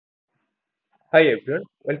Hi everyone,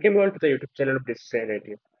 welcome you all to the YouTube channel of DCC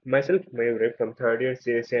NIT. Myself Mayur from third year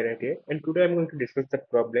CSC NIT, and today I'm going to discuss the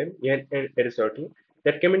problem and error sorting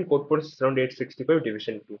that came in Codeforces around 865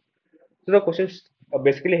 division 2. So the question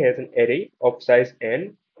basically has an array of size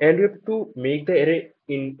n, and we have to make the array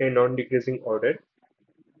in a non-decreasing order,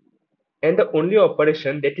 and the only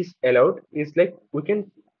operation that is allowed is like we can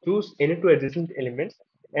choose any two adjacent elements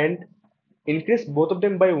and increase both of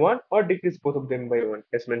them by 1 or decrease both of them by 1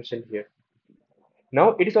 as mentioned here.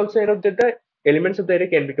 Now it is also allowed that the elements of the array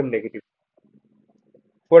can become negative.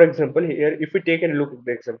 For example, here if we take a look at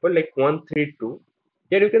the example like 1, 3, 2,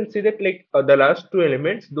 here you can see that like the last two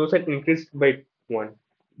elements those are increased by 1.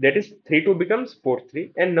 That is 3, 2 becomes 4,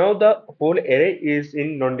 3, and now the whole array is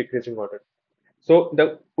in non-decreasing order. So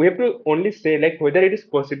the we have to only say like whether it is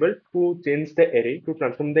possible to change the array to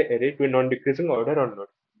transform the array to a non-decreasing order or not.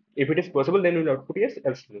 If it is possible, then we will output yes,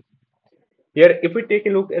 else no. Here, if we take a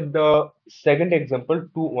look at the second example,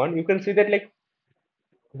 2, 1, you can see that like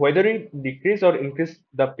whether we decrease or increase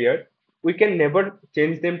the pair, we can never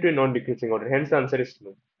change them to a non-decreasing order. Hence, the answer is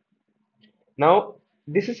no. Now,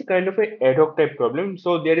 this is a kind of a ad hoc type problem,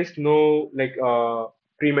 so there is no like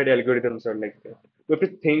pre-made algorithms or like that. We have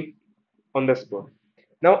to think on the spot.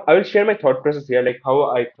 Now, I will share my thought process here, like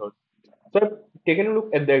how I thought. So I've taken a look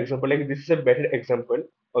at the example, like this is a better example,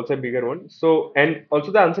 also a bigger one. So, and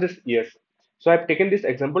also the answer is yes. So I've taken this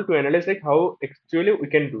example to analyze like how actually we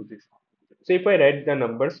can do this. So if I write the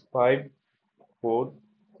numbers 5, 4,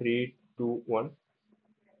 3, 2, 1,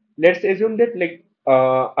 let's assume that like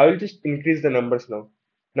I will just increase the numbers now.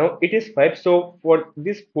 Now it is 5, so for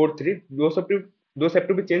this 4, 3, those have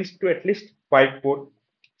to be changed to at least 5, 4,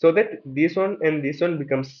 so that this one and this one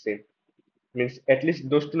becomes same. Means at least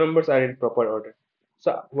those two numbers are in proper order.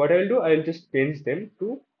 So what I will do, I will just change them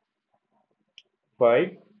to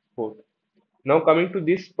 5, 4. Now coming to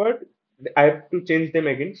this part, I have to change them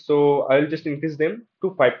again. So I will just increase them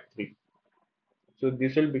to 5, 3. So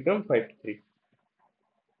this will become 5, 3,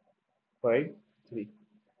 5, 3.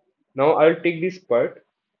 Now I will take this part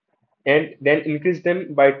and then increase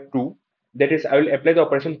them by 2. That is, I will apply the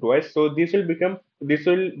operation twice. So this will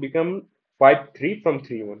become 5, 3 from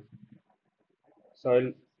 3, 1. So I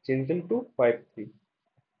will change them to 5, 3.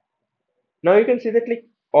 Now you can see that like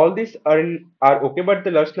all these are okay, but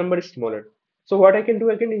the last number is smaller. So what I can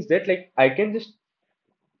do again is that like I can just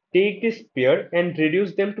take this pair and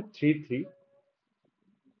reduce them to 3, 3,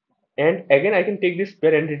 and again I can take this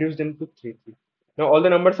pair and reduce them to 3, 3. Now all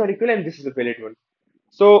the numbers are equal and this is a valid one.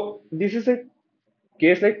 So this is a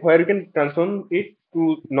case like where you can transform it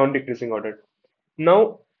to non-decreasing order.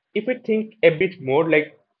 Now if we think a bit more,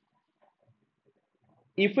 like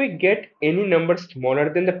if we get any number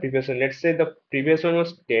smaller than the previous one, let's say the previous one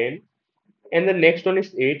was 10 and the next one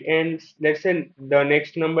is 8, and let's say the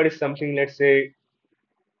next number is something, let's say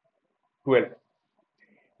 12.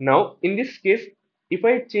 Now in this case, if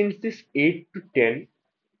I change this 8 to 10,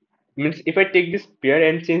 means if I take this pair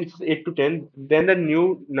and change 8 to 10, then the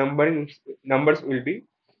new numbers will be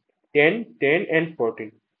 10, 10, and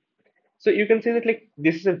 14. So you can say that like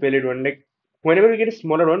this is a valid one. Like whenever we get a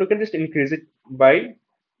smaller one, we can just increase it by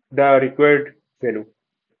the required value.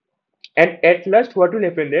 And at last, what will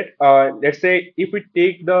happen that let's say if we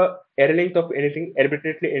take the array length of anything,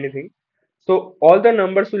 arbitrarily anything, so all the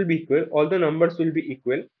numbers will be equal. All the numbers will be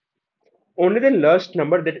equal. Only the last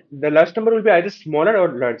number will be either smaller or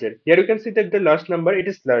larger. Here you can see that the last number it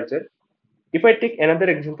is larger. If I take another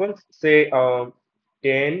example, say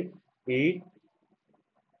 10, 8,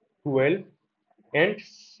 12, and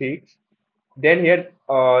 6, then here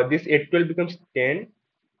this 8, 12 becomes 10,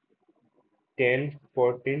 10,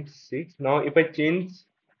 14, 6. Now if I change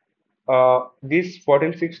this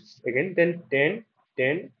 14, 6 again, then 10,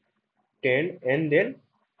 10, 10, and then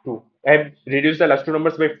 2. I have reduced the last two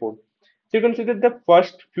numbers by 4. So you can see that the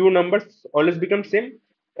first few numbers always become same,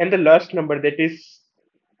 and the last number, that is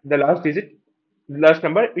the last digit, last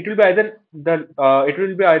number, it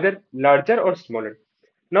will be either larger or smaller.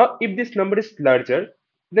 Now if this number is larger,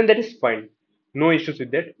 then that is fine, no issues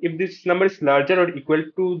with that. If this number is larger or equal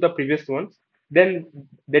to the previous ones, then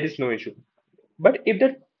there is no issue. But if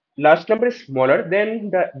the last number is smaller, then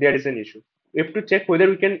there is an issue. We have to check whether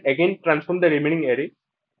we can again transform the remaining array,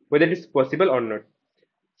 whether it is possible or not.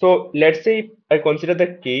 So let's say if I consider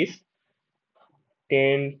the case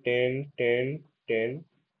 10, 10, 10, 10,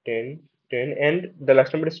 10, 10, and the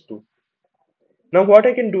last number is 2. Now what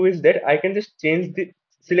I can do is that I can just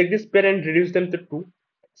select this pair and reduce them to 2,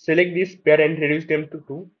 select this pair and reduce them to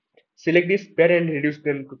 2, select this pair and reduce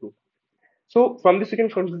them to 2. So from this you can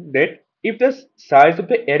conclude that if the size of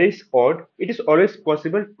the array is odd, it is always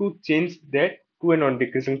possible to change that to a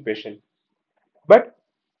non-decreasing fashion. But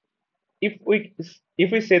if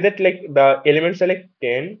we say that like the elements are like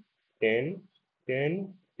 10, 10,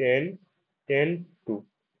 10, 10, 10, 2,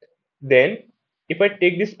 then if I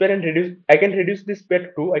take this pair and reduce, I can reduce this pair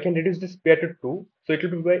to 2, I can reduce this pair to 2, so it will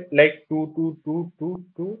be by like 2, 2, 2, 2,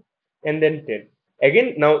 2, and then 10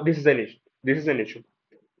 again. Now this is an issue, this is an issue,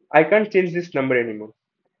 I can't change this number anymore.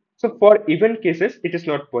 So for even cases, it is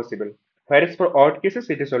not possible. Whereas for odd cases,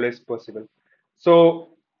 it is always possible. So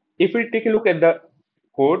if we take a look at the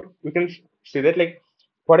code, we can see that like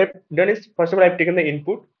what I've done is, first of all, I've taken the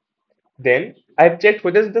input, then I've checked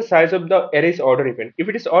whether the size of the array is odd or even. If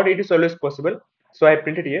it is odd, it is always possible. So I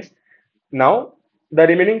printed yes. Now the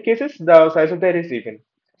remaining cases, the size of the array is even.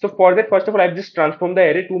 So for that, first of all, I've just transformed the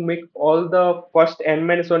array to make all the first n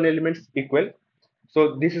minus 1 elements equal.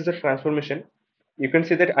 So this is a transformation. You can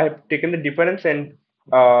see that I've taken the difference and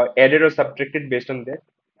added or subtracted based on that.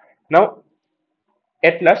 Now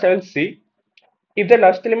at last, I will see if the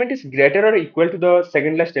last element is greater or equal to the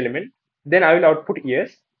second last element, then I will output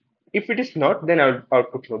yes. If it is not, then I will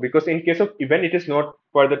output no, because in case of even, it is not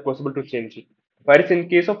further possible to change it. Whereas in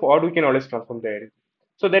case of odd, we can always transform the array.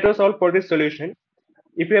 So that was all for this solution.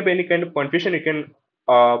 If you have any kind of confusion, you can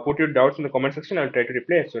put your doubts in the comment section. I'll try to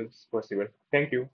reply as soon as possible. Thank you.